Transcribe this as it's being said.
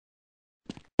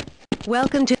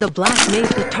Welcome to the Black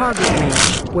Mesa Target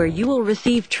Range, where you will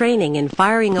receive training in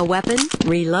firing a weapon,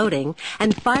 reloading,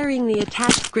 and firing the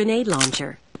attached grenade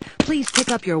launcher. Please pick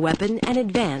up your weapon and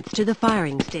advance to the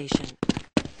firing station.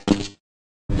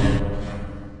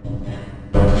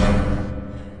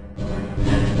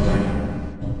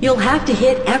 You'll have to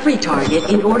hit every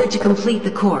target in order to complete the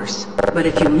course. But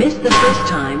if you miss the first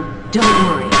time, don't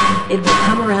worry. It will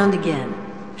come around again.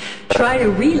 Try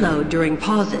to reload during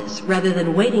pauses rather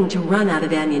than waiting to run out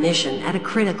of ammunition at a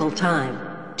critical time.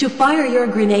 To fire your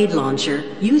grenade launcher,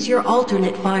 use your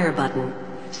alternate fire button.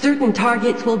 Certain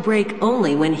targets will break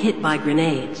only when hit by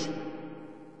grenades.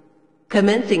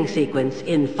 Commencing sequence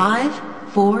in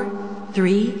 5, 4,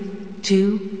 3,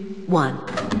 2, 1.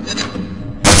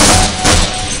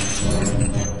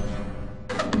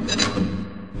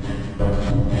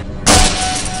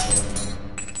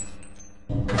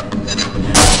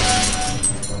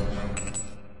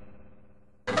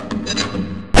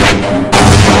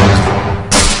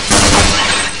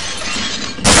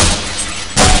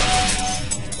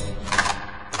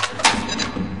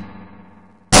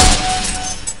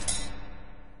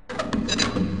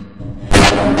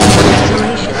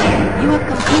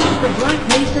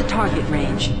 Target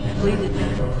range.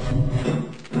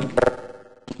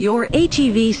 Your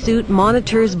HEV suit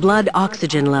monitors blood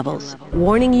oxygen levels,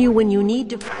 warning you when you need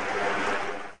to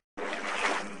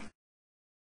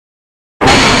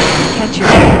catch your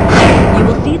breath. You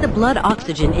will see the blood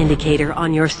oxygen indicator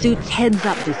on your suit's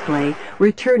heads-up display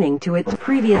returning to its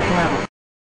previous level.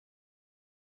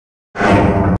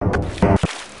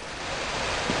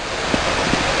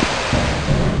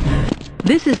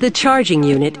 This is the charging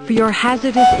unit for your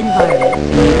hazardous environment.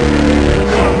 When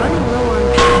you are running low on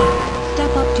power,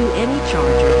 step up to any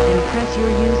charger and press your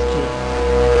use key.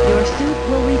 Your suit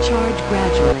will recharge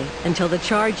gradually until the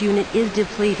charge unit is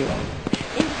depleted.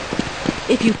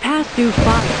 If you pass through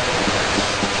fire,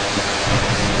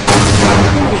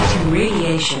 proximity to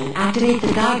radiation, activate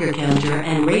the Geiger counter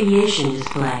and radiation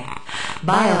display.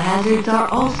 Biohazards are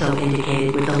also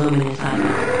indicated with the luminous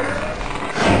icon.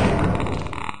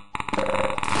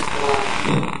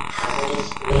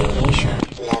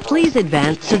 Please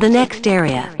advance to the next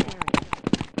area.